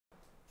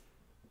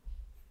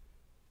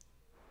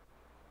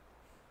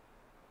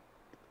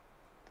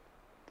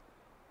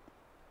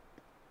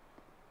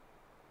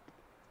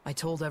I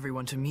told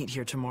everyone to meet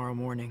here tomorrow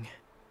morning.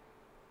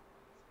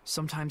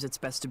 Sometimes it's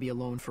best to be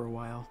alone for a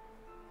while.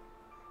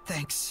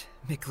 Thanks,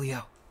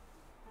 Mikleo.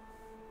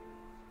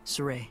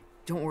 Saray,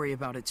 don't worry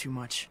about it too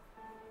much.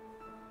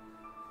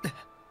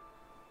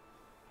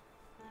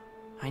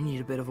 I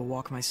need a bit of a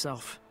walk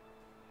myself.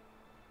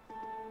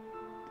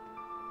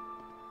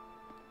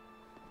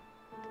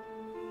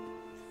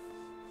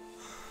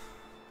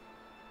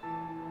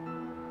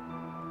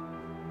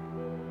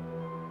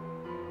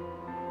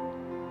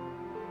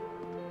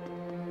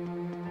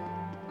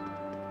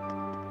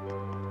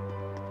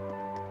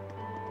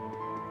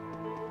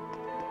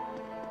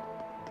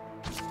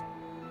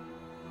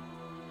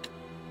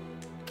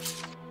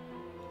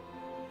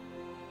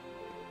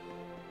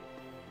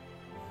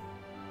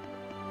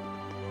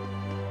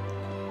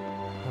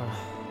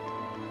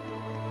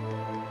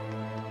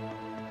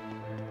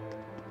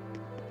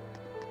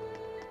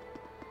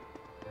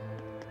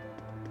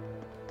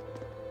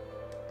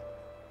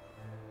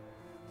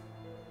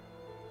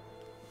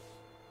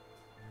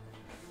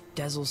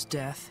 Dezel's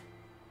death,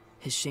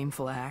 his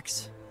shameful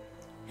acts,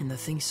 and the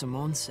things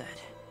Simone said.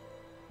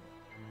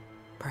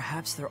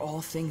 Perhaps they're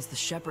all things the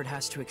Shepherd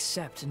has to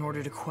accept in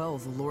order to quell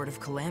the Lord of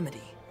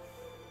Calamity.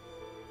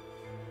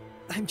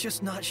 I'm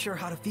just not sure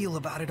how to feel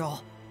about it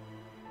all.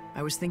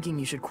 I was thinking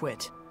you should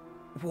quit.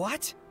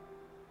 What?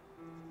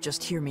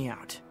 Just hear me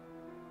out.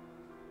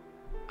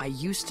 I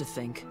used to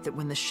think that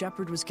when the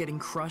Shepherd was getting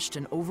crushed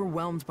and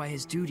overwhelmed by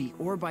his duty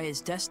or by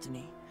his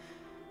destiny,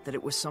 that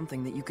it was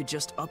something that you could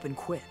just up and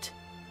quit.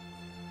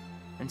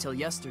 Until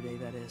yesterday,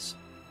 that is.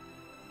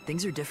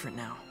 Things are different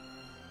now.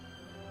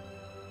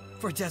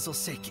 For Dezel's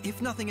sake, if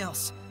nothing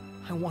else,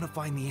 I want to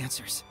find the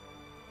answers.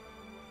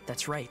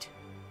 That's right.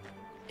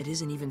 It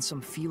isn't even some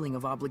feeling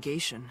of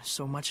obligation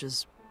so much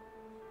as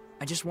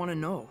I just want to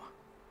know,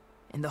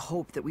 in the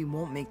hope that we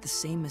won't make the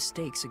same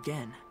mistakes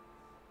again.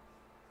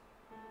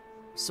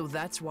 So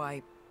that's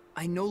why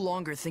I no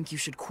longer think you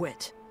should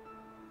quit.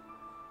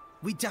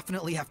 We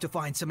definitely have to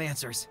find some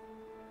answers.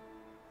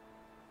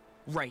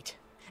 Right.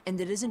 And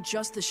it isn't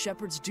just the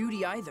Shepherd's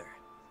duty either.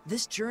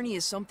 This journey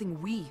is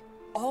something we,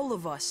 all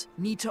of us,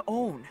 need to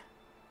own.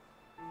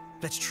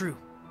 That's true.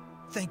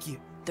 Thank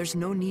you. There's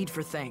no need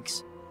for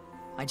thanks.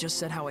 I just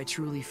said how I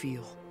truly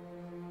feel.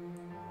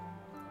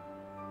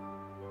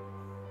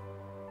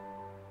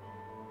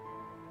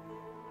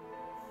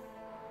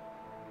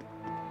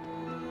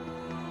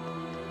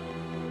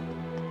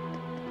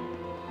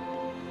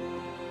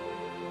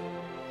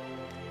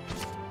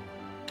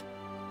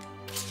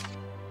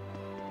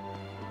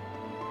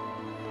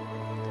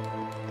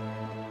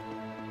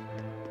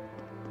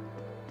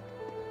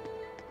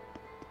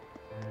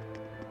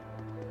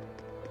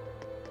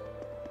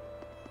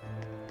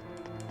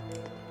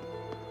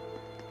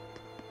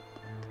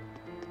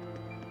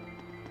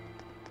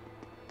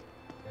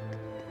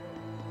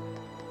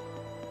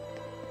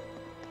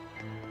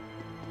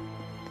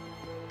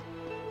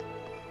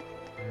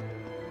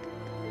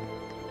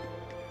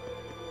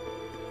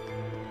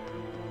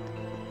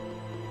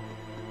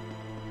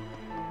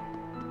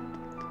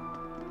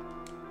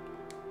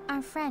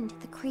 Our friend,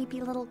 the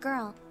creepy little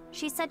girl,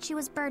 she said she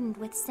was burdened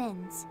with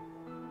sins.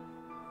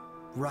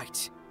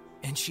 Right.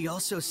 And she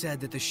also said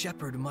that the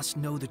Shepherd must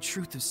know the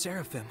truth of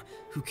Seraphim,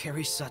 who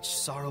carry such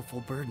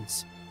sorrowful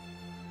burdens.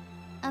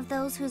 Of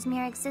those whose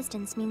mere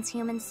existence means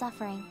human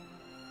suffering.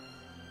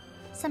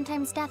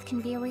 Sometimes death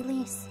can be a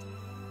release.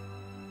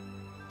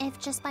 If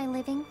just by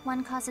living,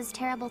 one causes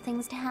terrible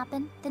things to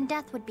happen, then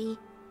death would be.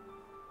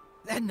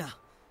 Edna,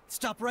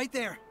 stop right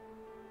there!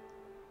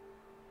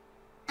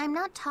 I'm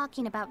not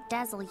talking about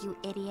Dezel, you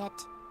idiot.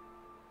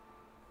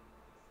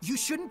 You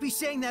shouldn't be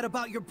saying that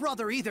about your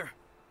brother either!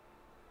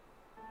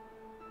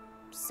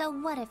 So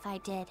what if I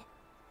did?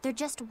 They're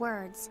just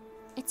words.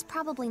 It's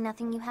probably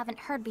nothing you haven't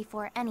heard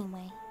before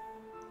anyway.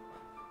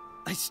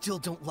 I still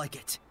don't like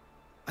it.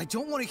 I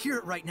don't want to hear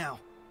it right now.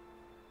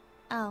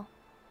 Oh.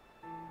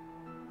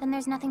 Then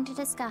there's nothing to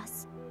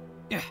discuss.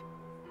 Yeah.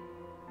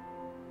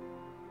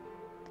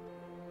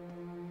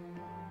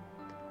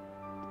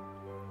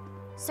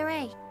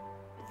 Saray.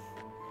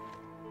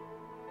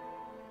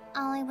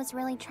 All I was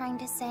really trying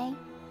to say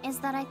is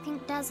that I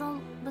think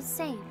Dezel was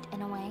saved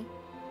in a way.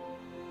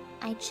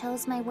 I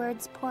chose my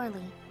words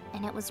poorly,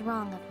 and it was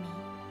wrong of me.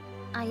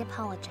 I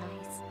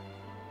apologize.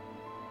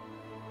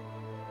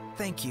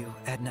 Thank you,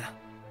 Edna.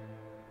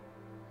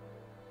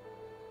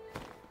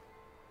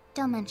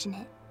 Don't mention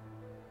it.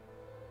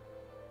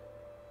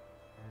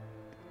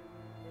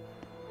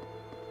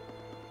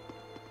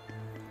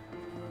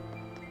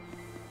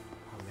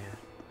 Oh man.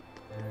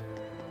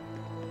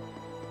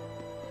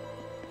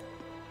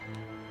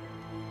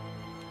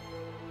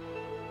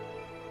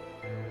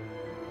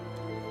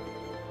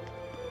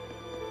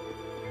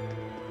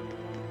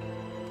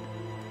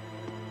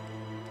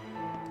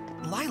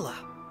 Lila,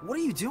 what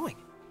are you doing?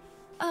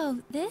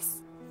 Oh,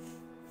 this?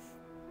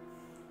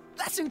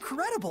 That's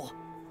incredible!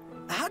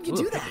 How'd you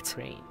do that?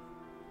 Crane.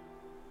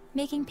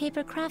 Making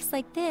paper crafts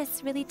like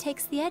this really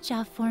takes the edge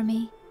off for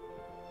me.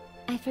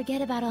 I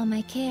forget about all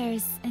my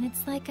cares, and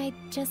it's like I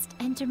just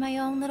enter my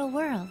own little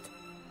world.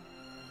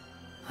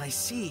 I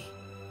see.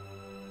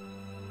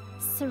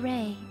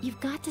 Saray, you've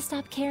got to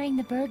stop carrying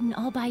the burden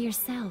all by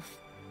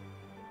yourself.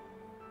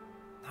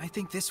 I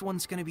think this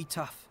one's gonna be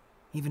tough,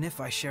 even if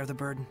I share the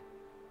burden.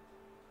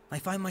 I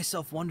find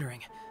myself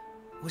wondering,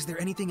 was there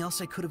anything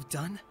else I could have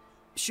done?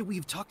 Should we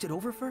have talked it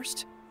over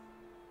first?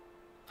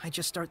 I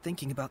just start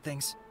thinking about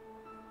things.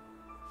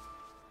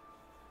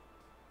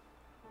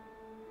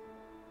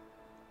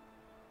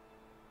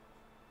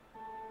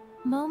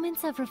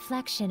 Moments of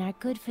reflection are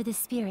good for the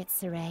spirit,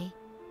 Saray,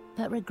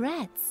 but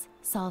regrets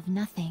solve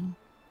nothing.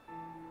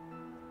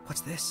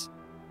 What's this?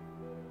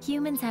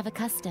 Humans have a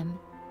custom.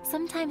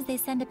 Sometimes they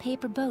send a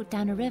paper boat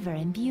down a river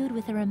imbued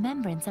with a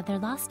remembrance of their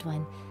lost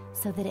one,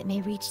 so that it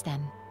may reach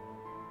them.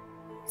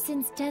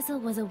 Since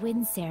Dezel was a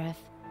wind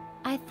seraph,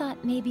 I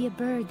thought maybe a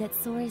bird that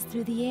soars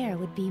through the air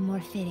would be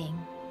more fitting.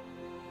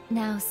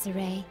 Now,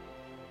 Saray,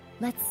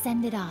 let's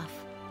send it off.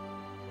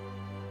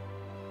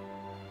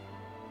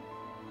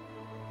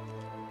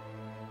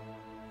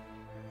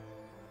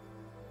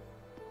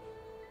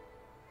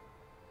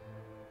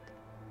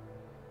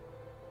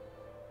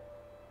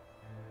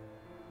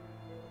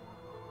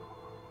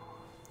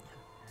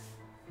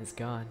 It's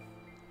gone.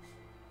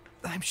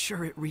 I'm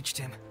sure it reached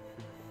him.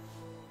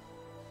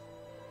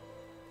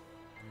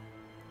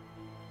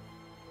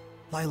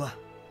 Lila.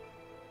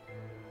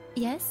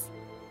 Yes?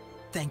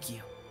 Thank you.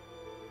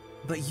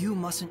 But you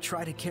mustn't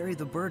try to carry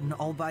the burden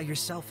all by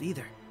yourself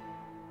either.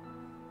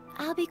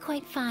 I'll be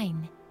quite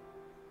fine.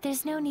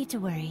 There's no need to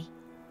worry.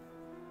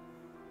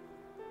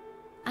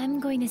 I'm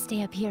going to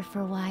stay up here for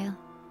a while.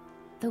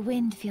 The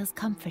wind feels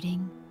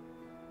comforting.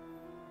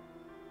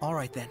 All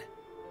right then.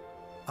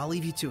 I'll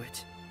leave you to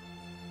it.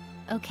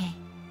 Okay.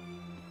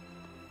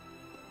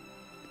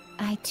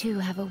 I too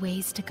have a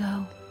ways to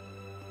go.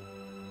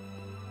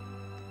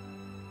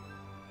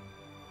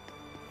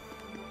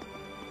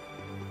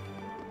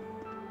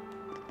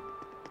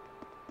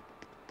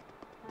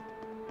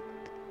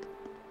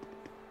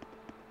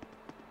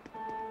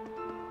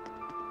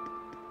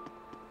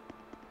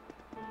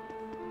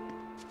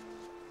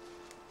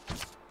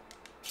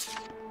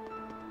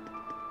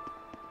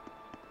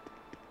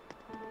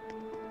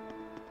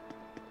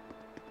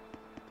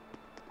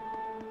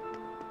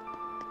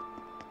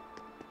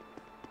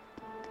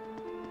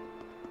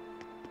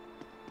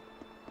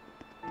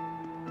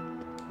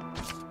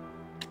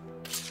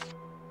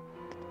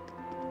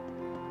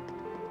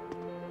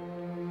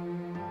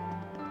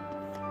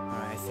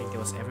 I think that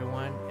was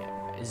everyone.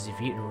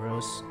 Zevit and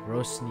Rose.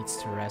 Rose needs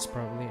to rest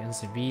probably, and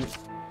Zevit,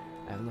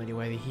 I have no idea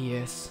where he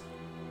is.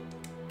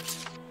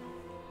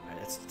 Alright,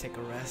 let's take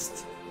a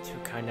rest to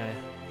kind of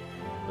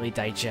really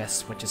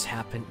digest what just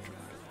happened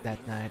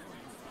that night.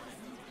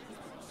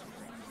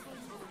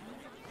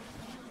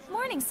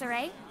 Morning,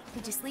 Saray.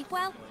 Did you sleep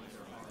well?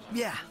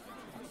 Yeah.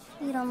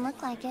 You don't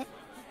look like it.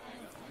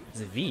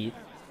 Zevit?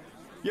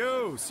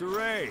 Yo,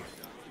 Saray!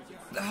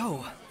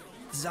 Oh,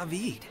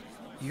 Zavid.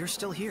 You're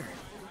still here.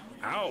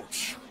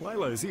 Ouch!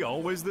 Lila, is he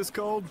always this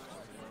cold?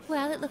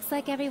 Well, it looks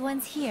like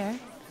everyone's here.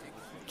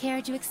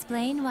 Care to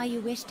explain why you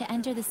wish to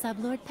enter the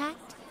Sublord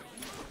Pact?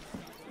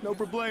 No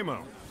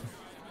problemo.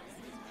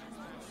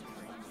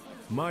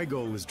 My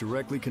goal is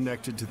directly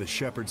connected to the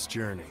Shepherd's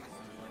journey.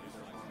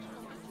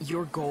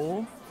 Your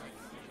goal?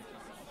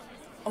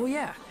 Oh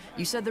yeah,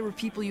 you said there were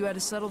people you had to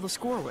settle the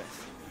score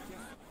with.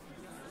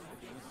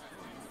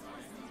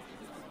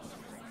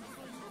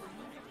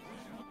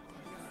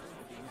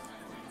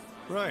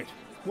 Right.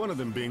 One of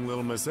them being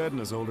little Miss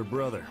Edna's older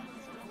brother.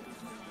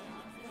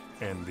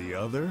 And the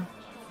other?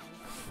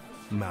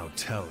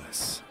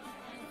 Mautellus.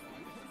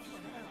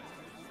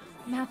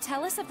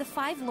 Mautellus of the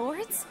Five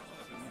Lords?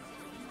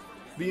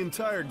 The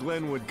entire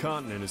Glenwood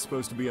continent is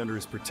supposed to be under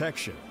his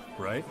protection,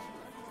 right?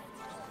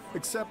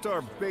 Except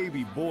our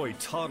baby boy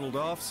toddled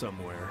off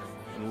somewhere,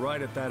 and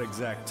right at that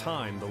exact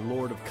time, the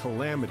Lord of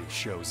Calamity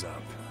shows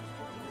up.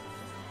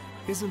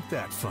 Isn't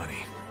that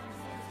funny?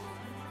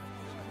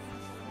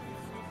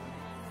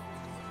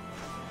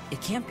 It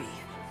can't be.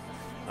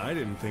 I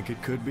didn't think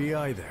it could be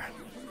either.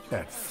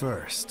 At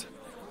first.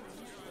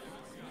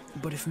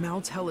 But if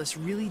Mautellus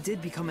really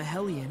did become a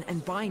Hellion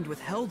and bind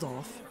with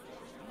Heldolf...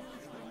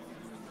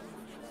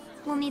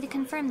 We'll need to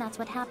confirm that's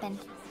what happened.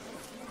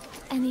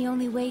 And the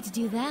only way to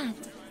do that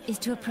is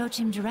to approach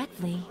him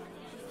directly.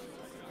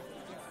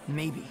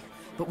 Maybe.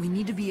 But we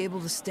need to be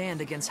able to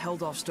stand against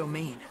Heldolf's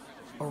domain,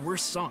 or we're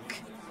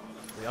sunk.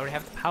 We already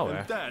have the power.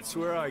 And that's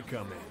where I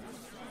come in.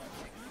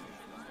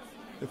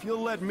 If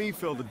you'll let me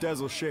fill the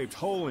Dezel-shaped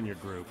hole in your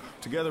group,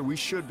 together we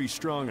should be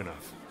strong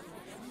enough.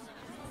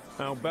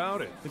 How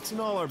about it? It's in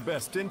all our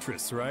best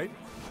interests, right?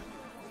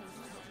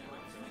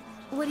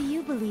 What do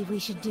you believe we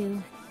should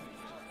do?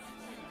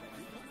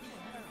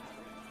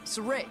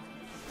 Saray,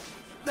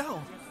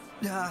 No.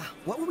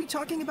 What were we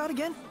talking about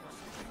again?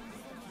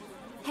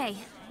 Hey,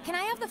 can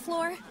I have the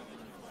floor?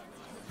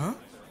 Huh?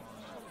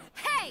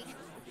 Hey!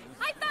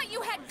 I thought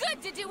you had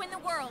good to do in the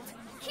world!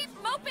 Keep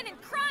moping and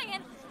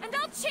crying, and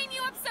I'll chain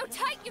you up so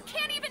tight you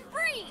can't even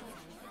breathe!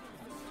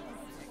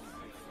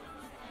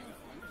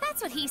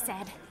 That's what he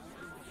said.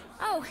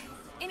 Oh,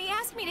 And he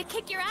asked me to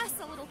kick your ass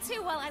a little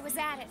too while I was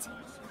at it.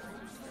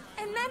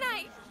 And then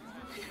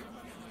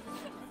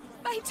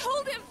I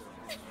told him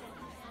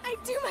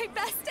I'd do my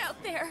best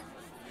out there.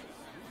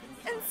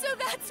 And so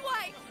that's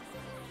why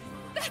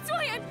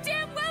I'm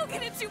damn well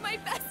gonna do my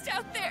best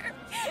out there.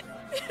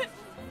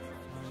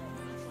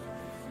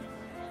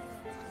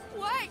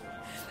 Why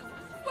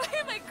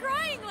am I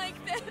crying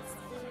like this?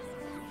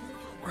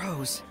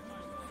 Rose.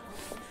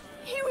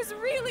 He was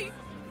really,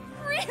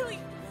 really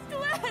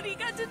glad he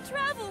got to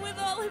travel with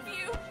all of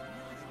you.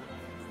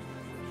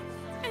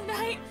 And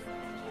I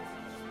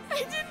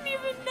didn't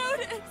even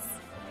notice.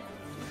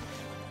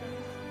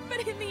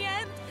 But in the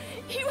end,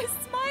 he was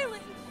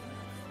smiling.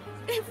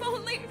 If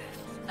only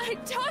I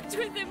talked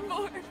with him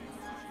more.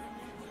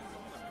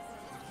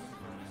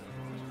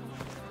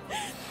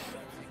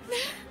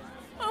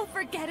 Oh,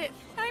 forget it.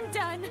 I'm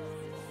done.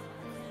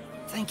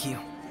 Thank you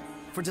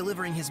for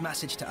delivering his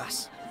message to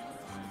us.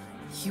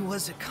 He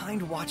was a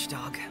kind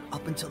watchdog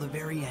up until the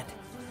very end.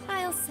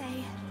 I'll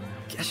say.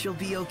 Guess you'll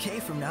be okay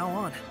from now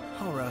on,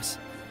 huh, Rose?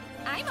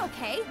 I'm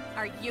okay.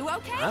 Are you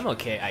okay? I'm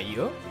okay. Are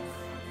you?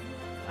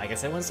 I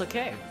guess everyone's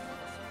okay.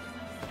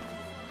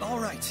 All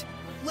right,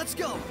 let's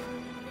go.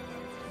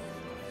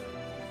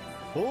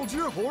 Hold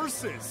your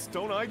horses!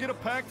 Don't I get a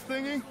pack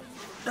thingy?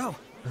 No.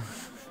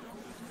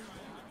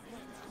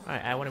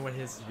 Alright, I wonder what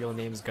his real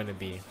name's gonna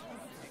be.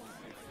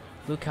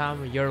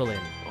 Lukam Yerlin.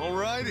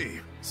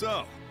 Alrighty.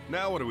 So,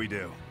 now what do we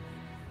do?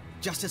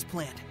 Just as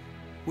planned.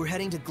 We're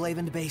heading to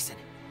Glavend Basin.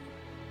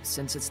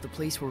 Since it's the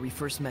place where we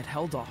first met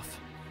Heldoff.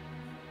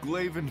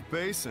 Glavend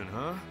Basin,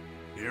 huh?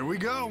 Here we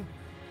go!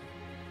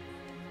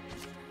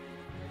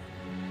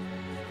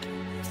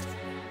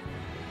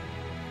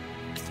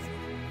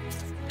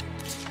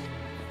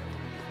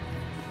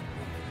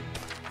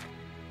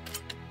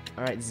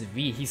 Alright, this is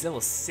V. He's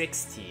level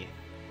 60.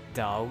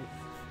 Dog.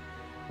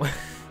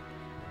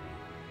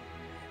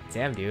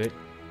 Damn, dude.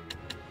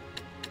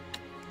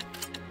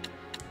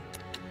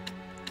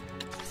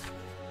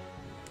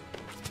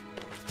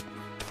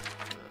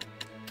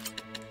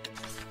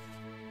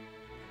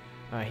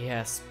 Alright, he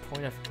has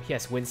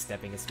wind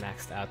stepping is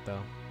maxed out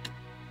though.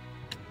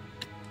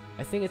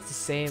 I think it's the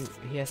same.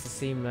 He has the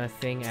same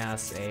thing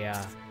as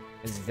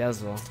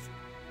Vezel.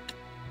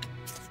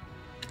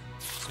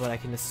 That's what I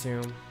can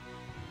assume.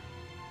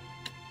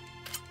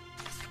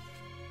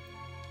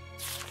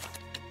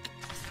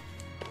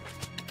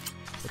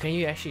 But can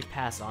you actually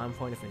pass on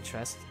point of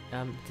interest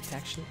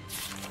detection?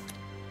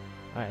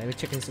 Alright, let me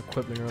check his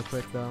equipment real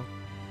quick though.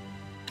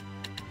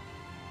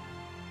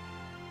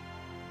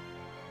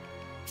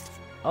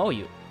 Oh,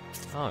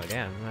 oh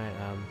damn, right,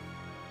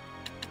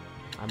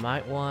 I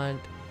might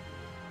want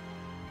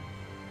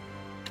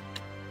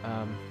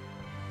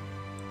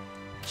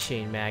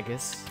Chain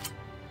Magus.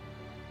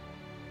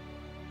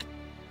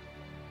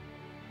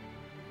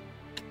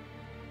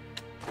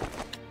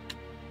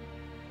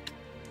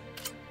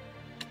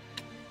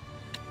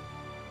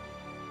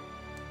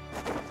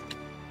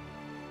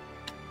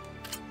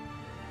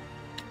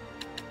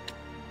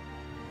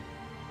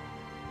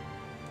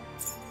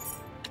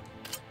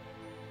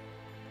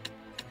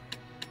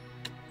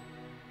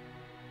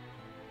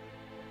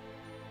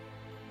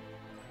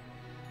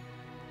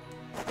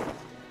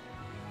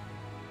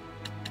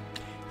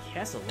 He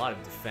has a lot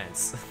of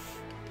defense.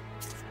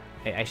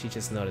 I actually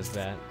just noticed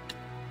that.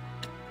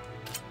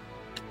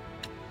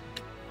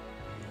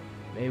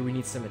 Maybe we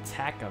need some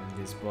attack on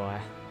this boy.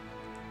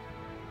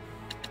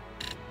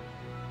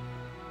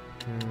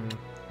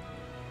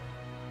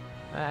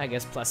 I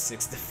guess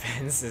 +6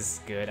 defense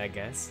is good, I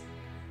guess.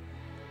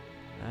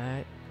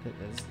 Alright,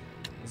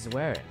 let's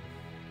wear it.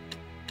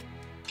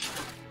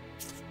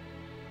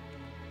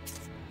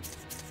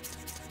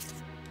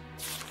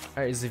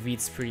 Alright,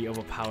 Zavit's pretty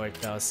overpowered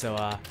though, so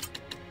I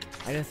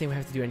don't think we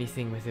have to do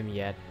anything with him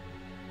yet.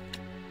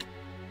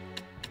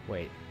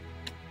 Wait.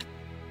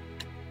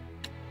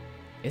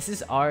 Is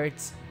his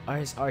arts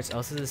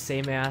also the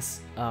same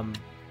as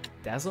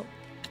Dazzle?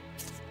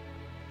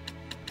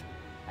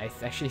 I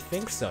actually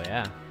think so,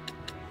 yeah.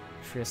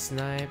 For a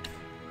snipe.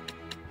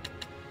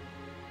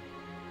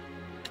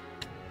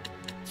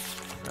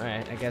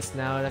 Alright, I guess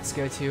now let's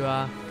go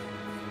to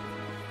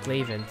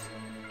Glavend.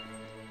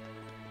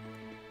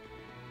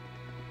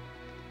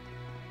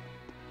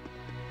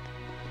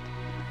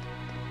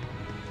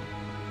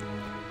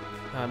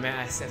 Oh man,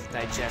 I still have to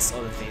digest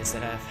all the things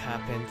that have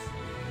happened.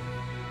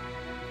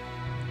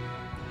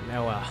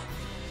 Oh well.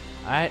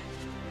 Alright.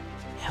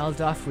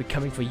 Held off, we're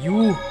coming for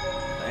you!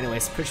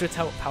 Anyways, push your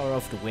power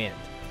of the wind.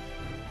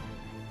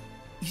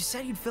 You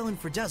said you'd fill in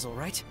for Dezel,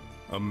 right?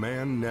 A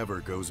man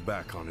never goes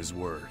back on his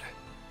word.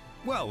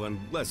 Well,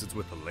 unless it's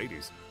with the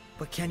ladies.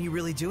 But can you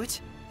really do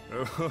it?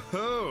 Oh ho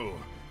ho!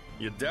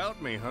 You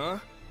doubt me, huh?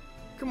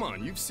 Come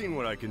on, you've seen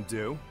what I can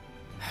do.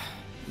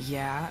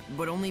 Yeah,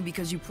 but only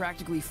because you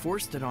practically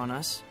forced it on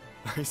us.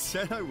 I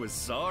said I was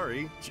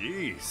sorry.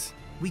 Jeez.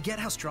 We get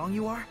how strong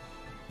you are,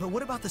 but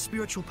what about the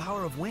spiritual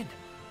power of wind?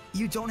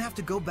 You don't have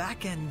to go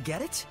back and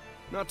get it?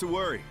 Not to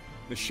worry.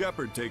 The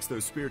shepherd takes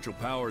those spiritual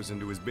powers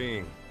into his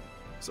being.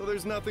 so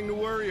there's nothing to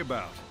worry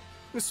about.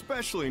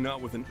 Especially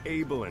not with an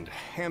able and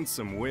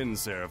handsome wind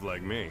seraph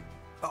like me.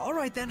 All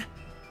right then.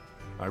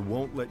 I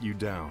won't let you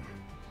down.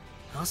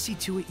 I'll see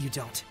to it you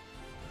don't.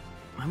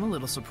 I'm a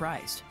little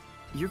surprised.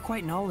 You're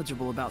quite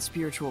knowledgeable about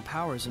spiritual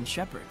powers and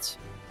shepherds.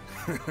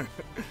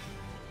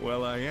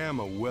 Well, I am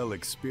a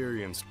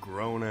well-experienced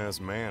grown-ass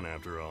man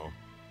after all.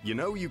 You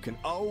know you can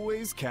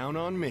always count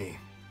on me.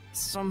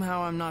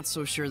 Somehow I'm not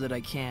so sure that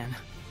I can.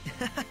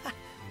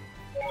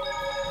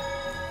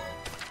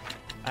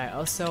 I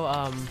also,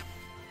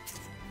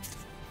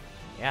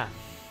 yeah.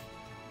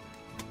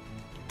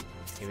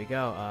 Here we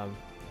go.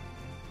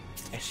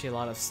 Actually a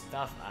lot of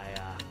stuff.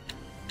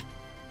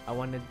 I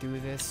want to do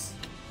this.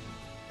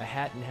 A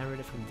hat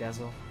inherited from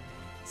Dezel.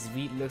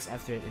 Zveet looks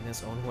after it in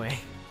his own way.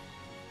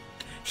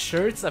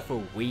 Shirts are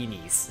for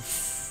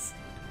weenies.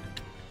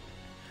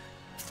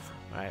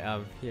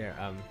 Alright, here,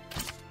 I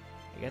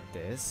get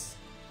this.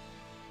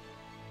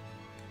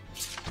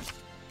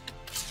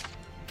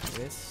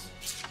 This.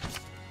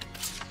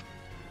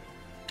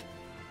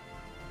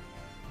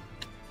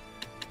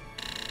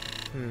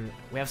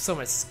 We have so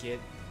much skit.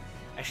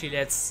 Actually,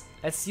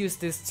 let's use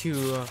this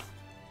to.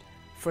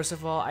 First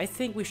of all, I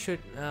think we should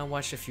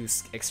watch a few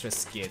extra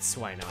skits.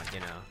 Why not,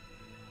 you know?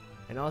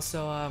 And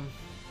also,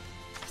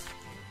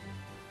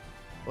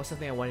 what's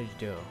something I wanted to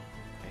do?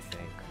 I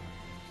think.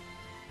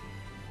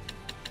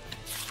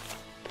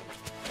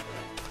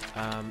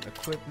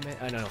 Equipment.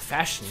 Oh no,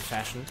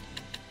 fashion.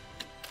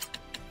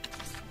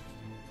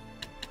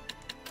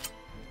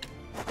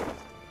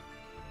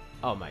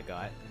 Oh my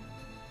god.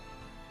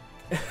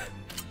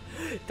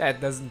 That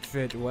doesn't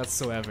fit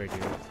whatsoever,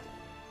 dude.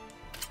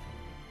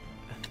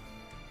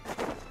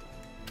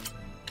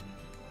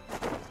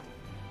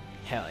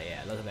 Hell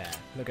yeah, look at that.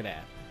 Look at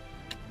that.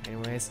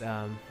 Anyways,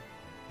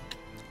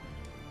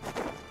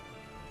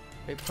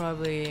 we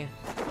probably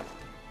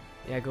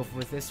go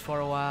with this for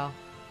a while.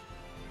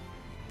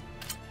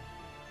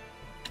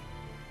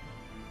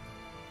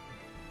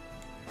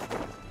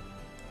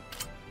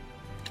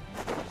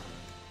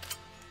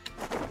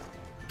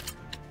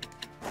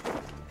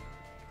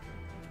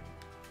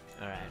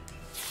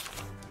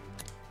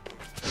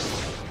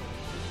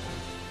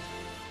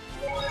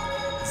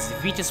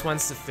 He just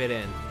wants to fit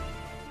in.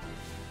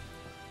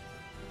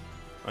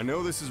 I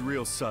know this is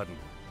real sudden,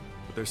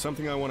 but there's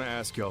something I want to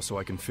ask y'all so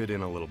I can fit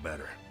in a little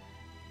better.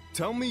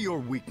 Tell me your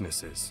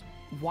weaknesses.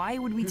 Why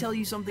would we tell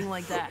you something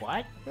like that?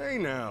 What? Hey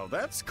now,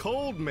 that's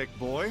cold, Mick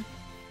boy.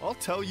 I'll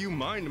tell you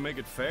mine to make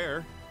it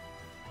fair.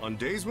 On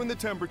days when the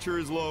temperature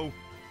is low,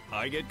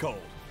 I get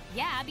cold.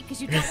 Yeah,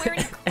 because you don't wear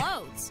any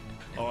clothes.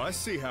 Oh, I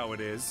see how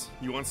it is.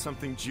 You want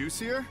something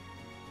juicier?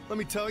 Let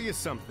me tell you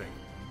something.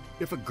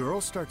 If a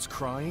girl starts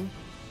crying,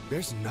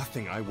 there's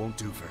nothing I won't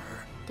do for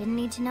her. Didn't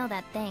need to know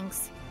that,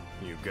 thanks.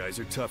 You guys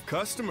are tough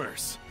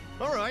customers.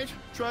 All right,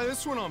 try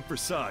this one on for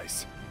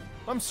size.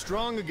 I'm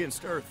strong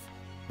against earth,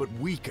 but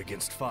weak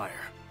against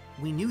fire.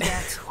 We knew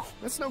that.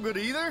 That's no good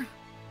either.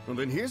 Well,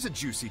 then here's a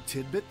juicy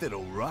tidbit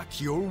that'll rock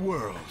your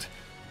world.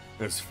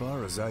 As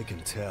far as I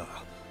can tell,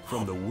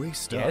 from the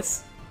waist up,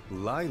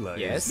 Lila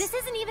is... This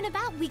isn't even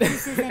about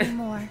weaknesses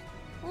anymore.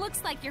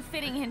 Looks like you're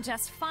fitting in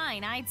just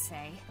fine, I'd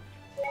say.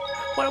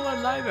 What about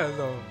Lila,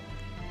 though?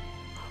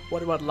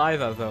 What about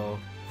Lila, though?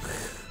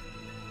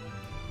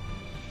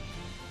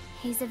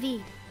 Hey,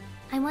 Zveet.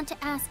 I want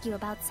to ask you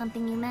about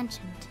something you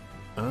mentioned.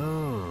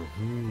 Oh,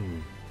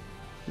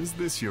 Is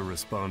this your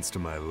response to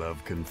my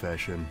love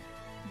confession?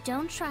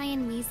 Don't try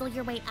and weasel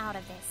your way out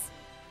of this.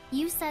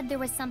 You said there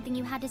was something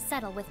you had to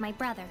settle with my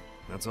brother.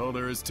 That's all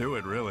there is to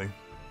it, really.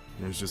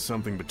 There's just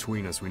something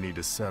between us we need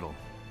to settle.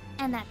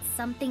 And that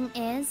something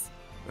is?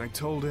 I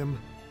told him,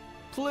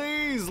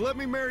 please let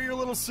me marry your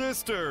little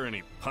sister, and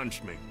he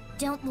punched me.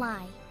 Don't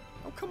lie.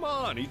 Oh, come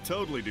on, he'd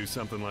totally do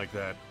something like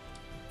that.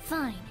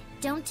 Fine.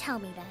 Don't tell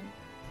me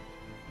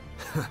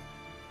then.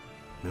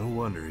 No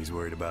wonder he's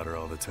worried about her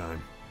all the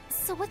time.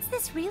 So what's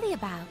this really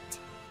about?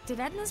 Did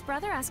Edna's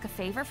brother ask a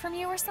favor from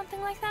you or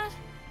something like that?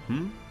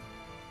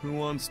 Who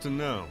wants to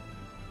know?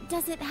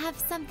 Does it have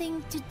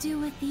something to do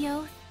with the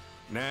oath?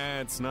 Nah,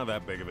 it's not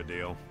that big of a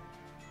deal.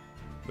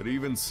 But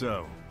even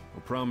so,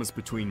 a promise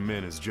between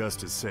men is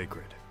just as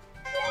sacred.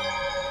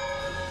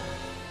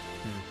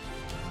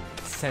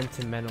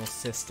 Sentimental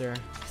sister.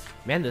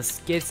 Man, the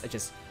skits are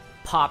just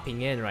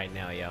popping in right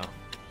now, yo.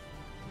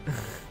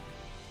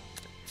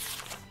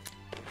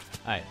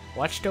 Alright,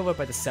 watched over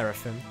by the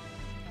Seraphim.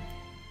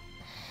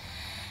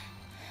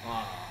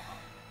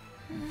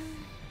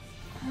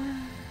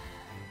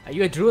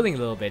 You are drooling a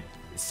little bit,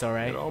 it's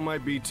alright. It all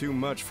might be too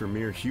much for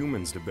mere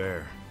humans to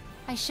bear.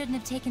 I shouldn't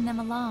have taken them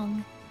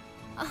along.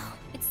 Oh,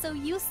 it's so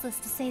useless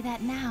to say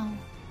that now.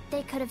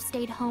 They could have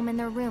stayed home in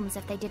their rooms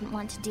if they didn't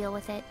want to deal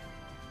with it.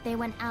 They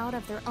went out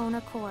of their own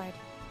accord.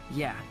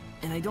 Yeah,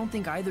 and I don't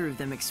think either of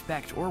them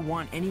expect or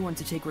want anyone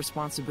to take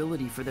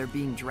responsibility for their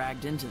being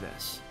dragged into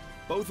this.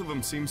 Both of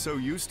them seem so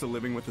used to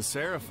living with the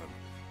Seraphim.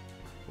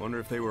 Wonder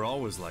if they were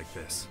always like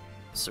this.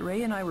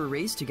 Soraya and I were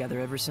raised together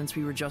ever since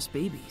we were just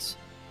babies.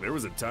 There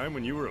was a time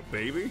when you were a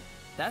baby?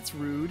 That's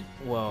rude.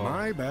 Whoa.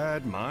 My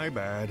bad, my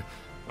bad.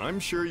 I'm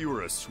sure you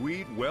were a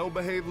sweet,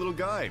 well-behaved little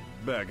guy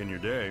back in your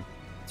day.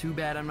 Too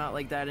bad I'm not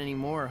like that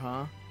anymore,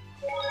 huh?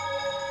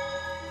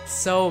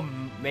 So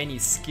many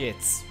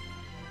skits.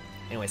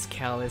 Anyways,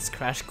 Callus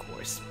Crash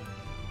Course.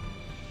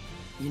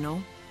 You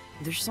know,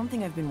 there's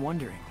something I've been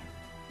wondering.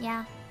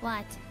 Yeah,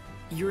 what?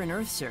 You're an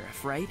Earth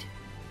Seraph, right?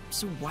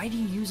 So why do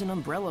you use an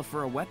umbrella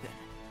for a weapon?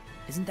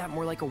 Isn't that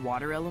more like a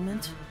water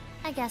element?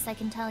 I guess I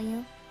can tell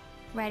you.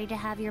 Ready to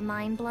have your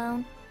mind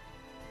blown?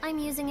 I'm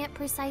using it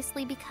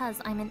precisely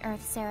because I'm an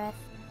Earth Seraph.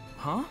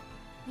 Huh?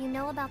 You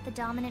know about the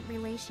dominant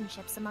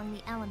relationships among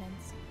the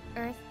elements.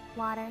 Earth,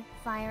 water,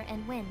 fire,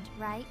 and wind,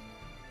 right?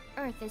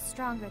 Earth is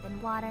stronger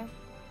than water.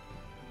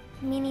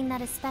 Meaning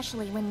that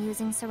especially when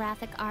using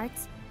seraphic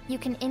arts, you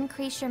can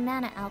increase your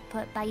mana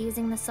output by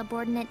using the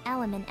subordinate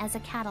element as a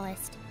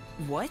catalyst.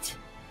 What?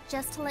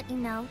 Just to let you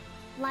know,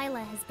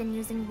 Lila has been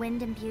using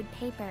wind-imbued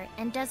paper,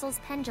 and Dezel's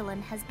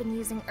pendulum has been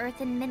using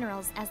earth and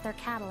minerals as their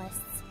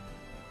catalysts.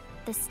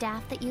 The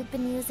staff that you've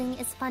been using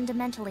is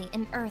fundamentally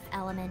an earth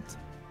element.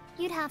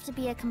 You'd have to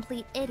be a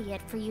complete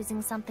idiot for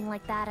using something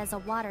like that as a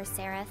water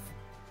seraph.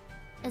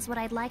 Is what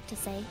I'd like to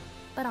say,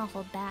 but I'll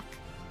hold back.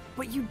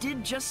 But you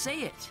did just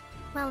say it!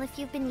 Well, if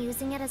you've been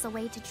using it as a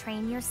way to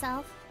train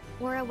yourself,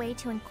 or a way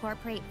to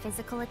incorporate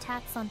physical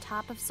attacks on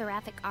top of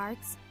seraphic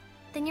arts,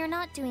 then you're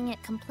not doing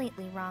it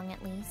completely wrong,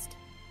 at least.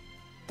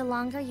 The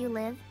longer you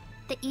live,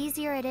 the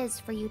easier it is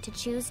for you to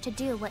choose to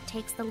do what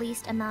takes the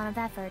least amount of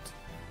effort.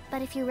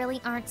 But if you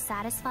really aren't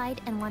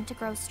satisfied and want to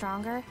grow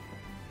stronger,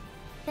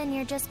 then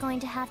you're just going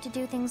to have to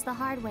do things the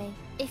hard way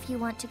if you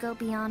want to go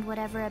beyond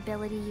whatever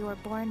ability you were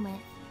born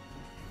with.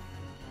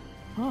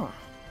 Huh.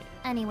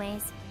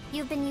 Anyways,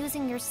 you've been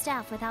using your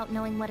staff without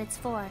knowing what it's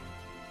for.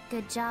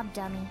 Good job,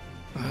 dummy.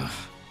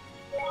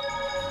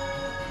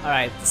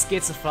 Alright, the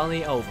skits are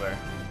finally over.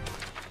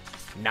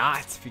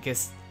 Not,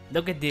 because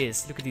look at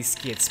this, look at these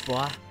skits,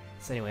 boy.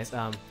 So anyways,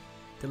 the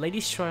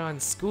ladies try on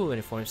school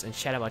uniforms and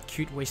chat about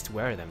cute ways to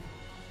wear them.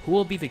 Who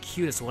will be the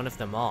cutest one of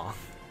them all?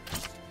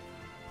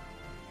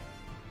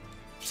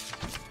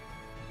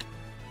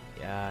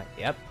 Yeah,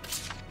 yep.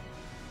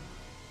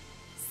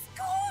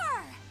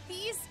 Score!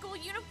 These school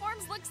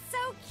uniforms look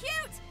so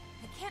cute!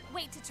 I can't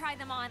wait to try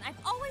them on. I've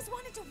always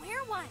wanted to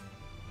wear one.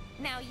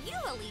 Now you,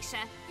 Alicia,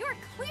 you're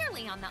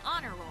clearly on the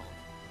honor roll.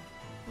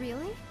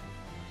 Really?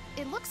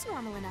 It looks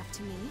normal enough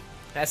to me.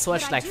 Let's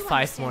watch But I like do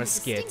 5 more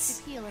understand the distinct skits,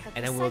 appeal of a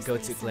and then we'll go to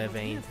precisely assembled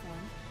Glevane. uniform,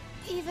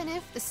 even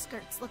if the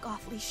skirts look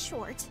awfully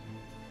short.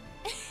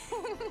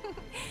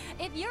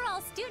 If you're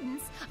all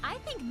students, I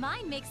think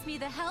mine makes me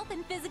the health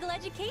and physical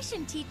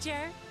education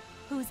teacher,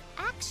 who's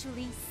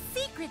actually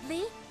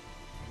secretly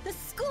the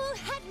school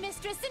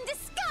headmistress in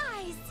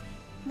disguise.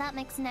 That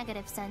makes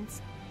negative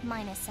sense.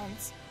 Minus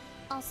sense.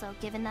 Also,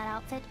 given that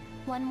outfit,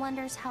 one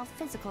wonders how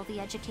physical the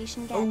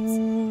education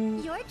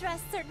gets. Your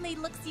dress certainly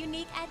looks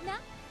unique, Edna.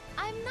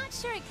 I'm not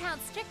sure it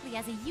counts strictly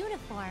as a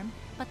uniform,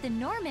 but the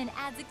Norman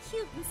adds a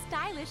cute and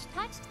stylish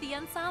touch to the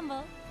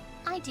ensemble.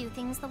 I do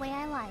things the way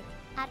I like,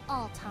 at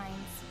all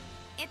times.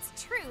 It's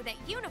true that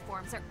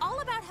uniforms are all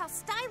about how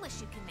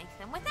stylish you can make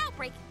them without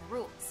breaking the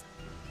rules.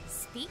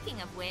 Speaking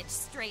of which,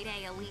 straight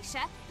A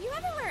Alicia, you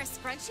ever wear a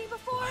scrunchie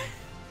before?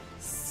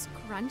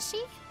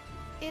 Scrunchy?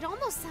 It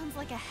almost sounds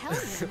like a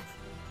helmet.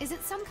 Is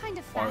it some kind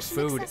of Or fashion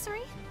food.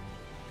 accessory?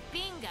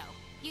 Bingo!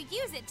 You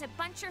use it to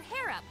bunch your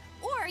hair up,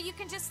 or you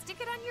can just stick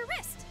it on your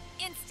wrist.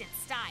 Instant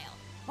style.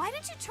 Why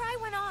don't you try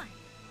one on?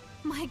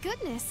 My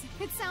goodness,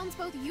 it sounds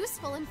both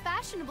useful and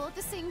fashionable at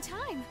the same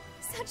time.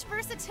 Such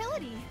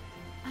versatility.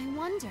 I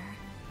wonder,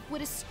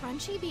 would a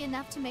scrunchie be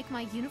enough to make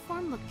my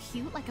uniform look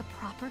cute like a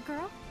proper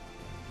girl?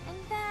 And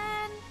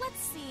then, let's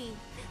see.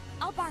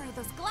 I'll borrow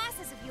those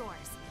glasses of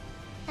yours.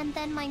 And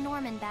then my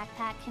Norman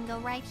backpack can go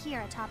right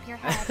here atop your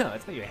head. Oh,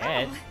 it's not your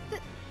head. Oh,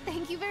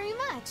 thank you very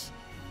much.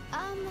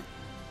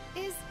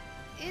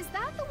 Is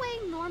that the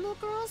way normal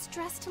girls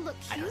dress to look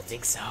I cute? don't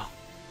think so.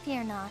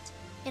 Fear not.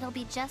 It'll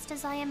be just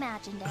as I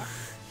imagined it.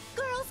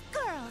 Girls,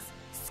 girls!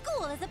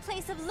 School is a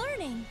place of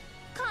learning.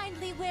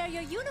 Kindly wear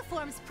your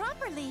uniforms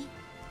properly.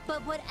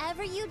 But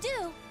whatever you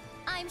do,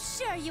 I'm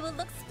sure you will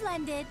look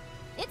splendid.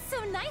 It's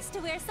so nice to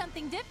wear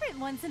something different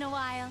once in a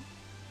while.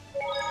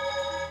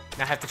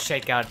 I have to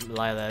check out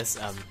Lila's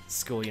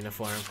school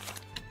uniform.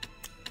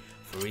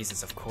 For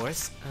reasons, of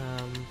course.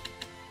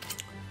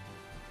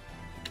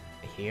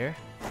 Here?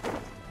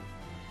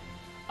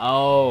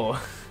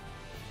 Oh!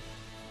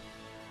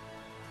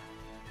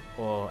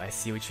 Oh, I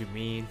see what you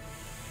mean.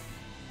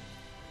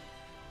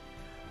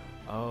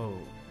 Oh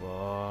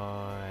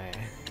boy.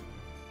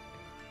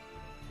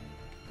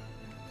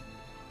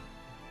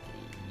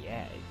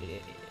 Yeah,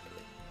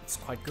 it's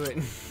quite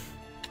good.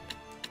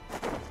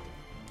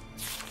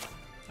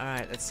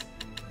 Alright, let's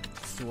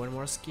do one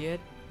more skit.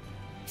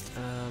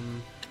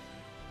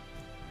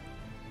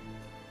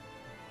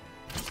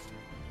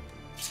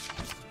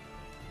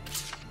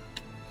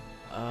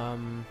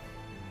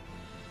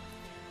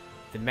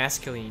 The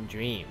masculine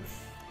dream.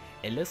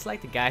 It looks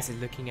like the guys are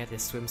looking at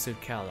his swimsuit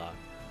catalog.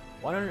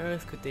 What on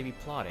earth could they be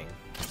plotting?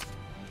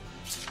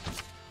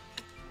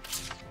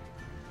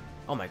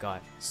 Oh my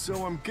god.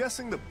 So I'm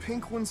guessing the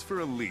pink one's for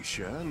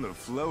Alicia and the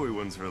flowy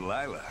one's for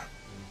Lila.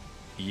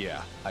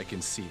 Yeah, I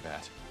can see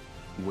that.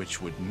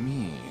 Which would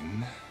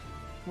mean...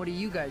 What are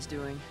you guys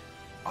doing?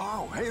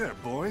 Oh, hey there,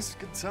 boys.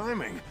 Good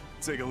timing.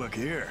 Take a look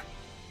here.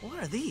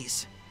 What are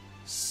these?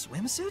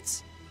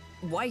 Swimsuits?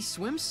 Why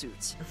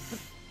swimsuits?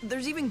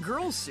 There's even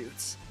girl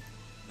suits.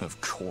 Of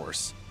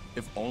course.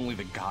 If only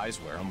the guys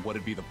wear them,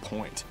 what'd be the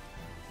point?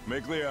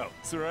 Mikleo,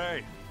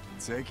 Saray,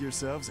 take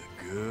yourselves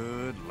a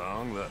good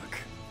long look.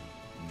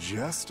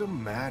 Just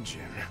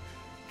imagine.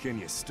 Can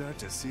you start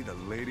to see the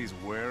ladies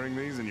wearing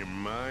these in your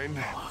mind?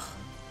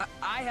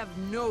 I have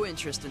no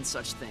interest in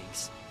such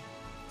things.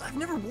 I've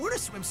never worn a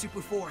swimsuit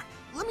before.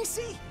 Let me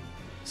see.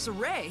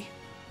 Saray?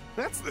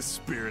 That's the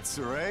spirit,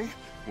 Saray.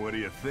 What do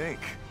you think?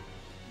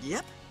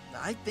 Yep,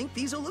 I think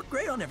these will look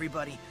great on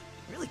everybody.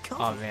 Really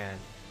comfy. Oh man.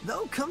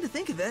 Though, come to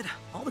think of it,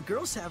 all the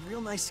girls have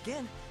real nice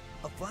skin.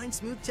 A fine,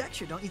 smooth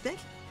texture, don't you think?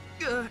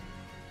 You've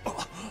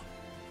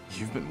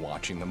been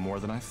watching them more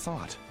than I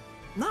thought.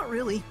 Not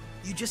really.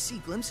 You just see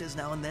glimpses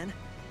now and then.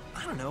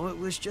 I don't know, it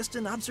was just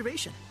an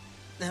observation.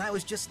 And I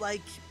was just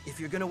like, if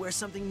you're gonna wear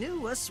something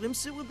new, a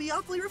swimsuit would be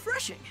awfully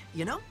refreshing,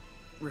 you know?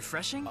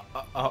 Refreshing?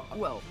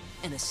 Well,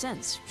 in a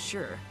sense,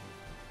 sure.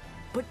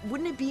 But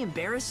wouldn't it be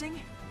embarrassing?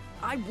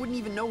 I wouldn't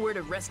even know where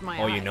to rest my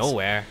eyes. Oh, you know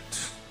where.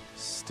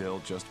 Still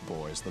just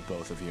boys, the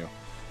both of you.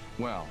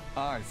 Well,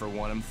 I, for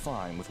one, am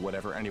fine with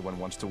whatever anyone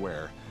wants to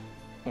wear.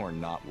 Or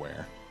not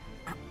wear.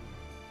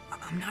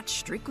 I'm not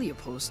strictly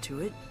opposed to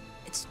it.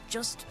 It's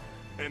just...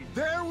 And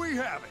there we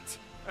have it!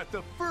 At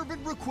the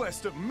fervent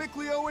request of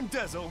Mikleo and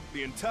Dezel,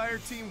 the entire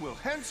team will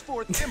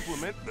henceforth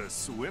implement the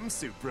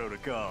swimsuit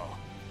protocol.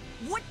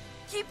 What?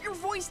 Keep your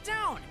voice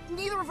down!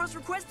 Neither of us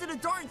requested a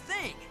darn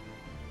thing!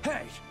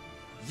 Hey!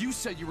 You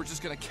said you were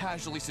just gonna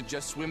casually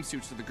suggest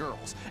swimsuits to the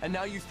girls, and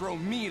now you throw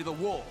me to the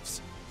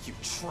wolves. You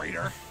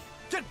traitor!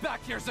 Get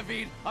back here,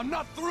 Zavid! I'm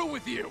not through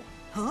with you!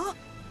 Huh?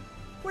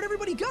 Where'd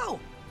everybody go?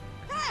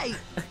 Hey!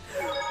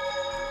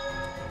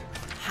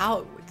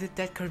 How did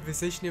that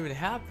conversation even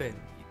happen?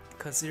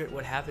 Consider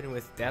what happened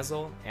with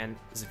Dezel and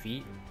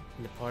Zavid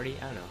in the party.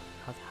 I don't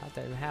know. How'd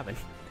that even happen?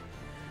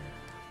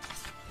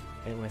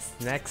 Anyways,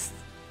 next